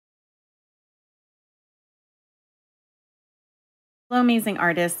Hello, amazing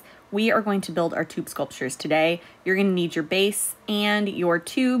artists. We are going to build our tube sculptures today. You're going to need your base and your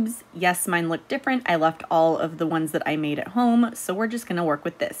tubes. Yes, mine look different. I left all of the ones that I made at home, so we're just going to work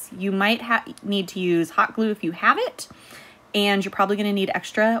with this. You might need to use hot glue if you have it, and you're probably going to need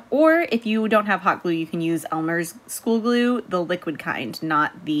extra, or if you don't have hot glue, you can use Elmer's school glue, the liquid kind,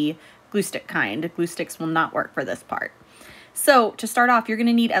 not the glue stick kind. Glue sticks will not work for this part. So to start off, you're going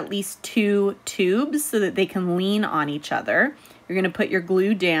to need at least 2 tubes so that they can lean on each other. You're going to put your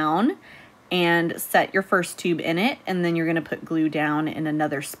glue down and set your first tube in it, and then you're going to put glue down in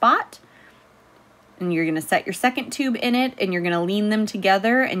another spot. And you're going to set your second tube in it, and you're going to lean them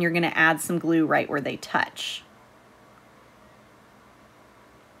together, and you're going to add some glue right where they touch.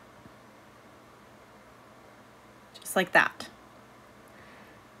 Just like that.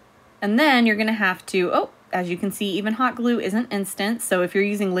 And then you're going to have to, as you can see, even hot glue isn't instant. So if you're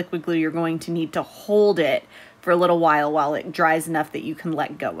using liquid glue, you're going to need to hold it for a little while it dries enough that you can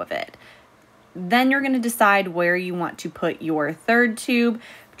let go of it. Then you're going to decide where you want to put your third tube.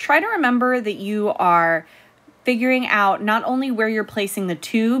 Try to remember that you are figuring out not only where you're placing the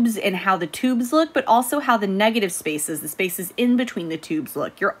tubes and how the tubes look, but also how the negative spaces, the spaces in between the tubes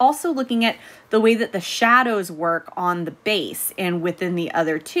look. You're also looking at the way that the shadows work on the base and within the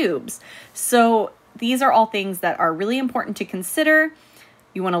other tubes. So these are all things that are really important to consider.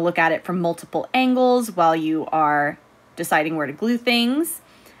 You want to look at it from multiple angles while you are deciding where to glue things.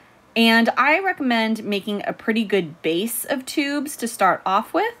 And I recommend making a pretty good base of tubes to start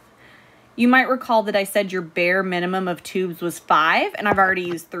off with. You might recall that I said your bare minimum of tubes was 5, and I've already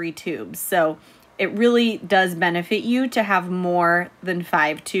used 3 tubes. So it really does benefit you to have more than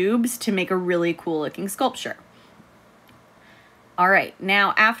 5 tubes to make a really cool looking sculpture. All right,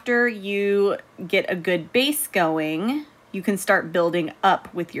 now after you get a good base going, you can start building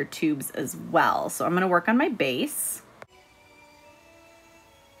up with your tubes as well. So I'm going to work on my base.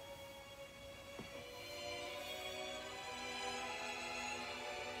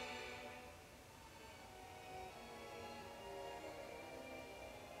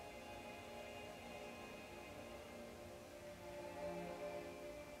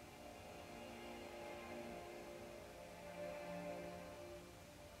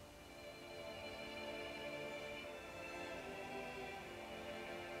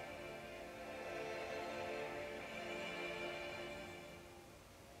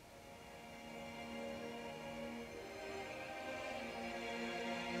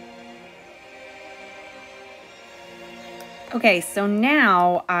 Okay, so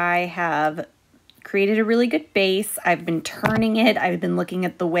now I have created a really good base. I've been turning it. I've been looking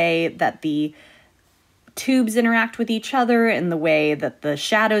at the way that the tubes interact with each other and the way that the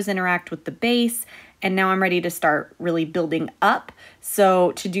shadows interact with the base. And now I'm ready to start really building up.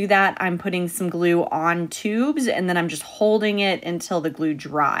 So to do that, I'm putting some glue on tubes, and then I'm just holding it until the glue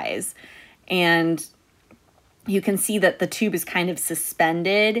dries. And you can see that the tube is kind of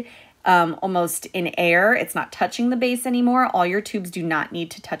suspended almost in air. It's not touching the base anymore. All your tubes do not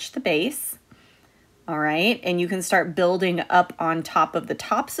need to touch the base. All right, and you can start building up on top of the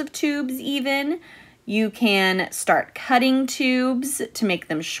tops of tubes even. You can start cutting tubes to make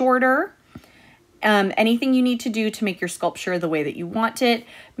them shorter. Anything you need to do to make your sculpture the way that you want it.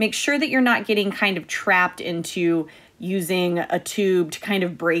 Make sure that you're not getting kind of trapped into using a tube to kind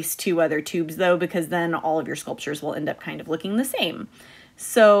of brace 2 other tubes though, because then all of your sculptures will end up kind of looking the same.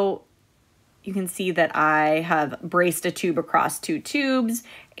 So you can see that I have braced a tube across 2 tubes,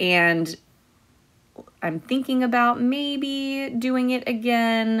 and I'm thinking about maybe doing it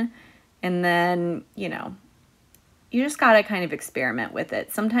again. And then, you know, you just gotta kind of experiment with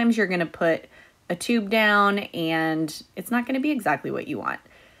it. Sometimes you're gonna put a tube down and it's not gonna be exactly what you want.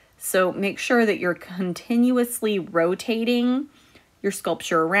 So make sure that you're continuously rotating your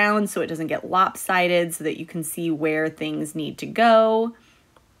sculpture around so it doesn't get lopsided, so that you can see where things need to go.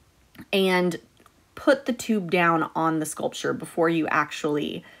 And put the tube down on the sculpture before you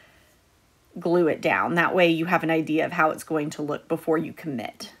actually glue it down. That way you have an idea of how it's going to look before you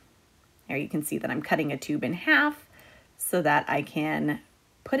commit. There you can see that I'm cutting a tube in half so that I can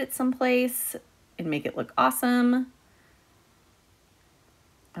put it someplace and make it look awesome.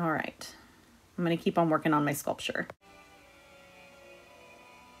 All right, I'm going to keep on working on my sculpture.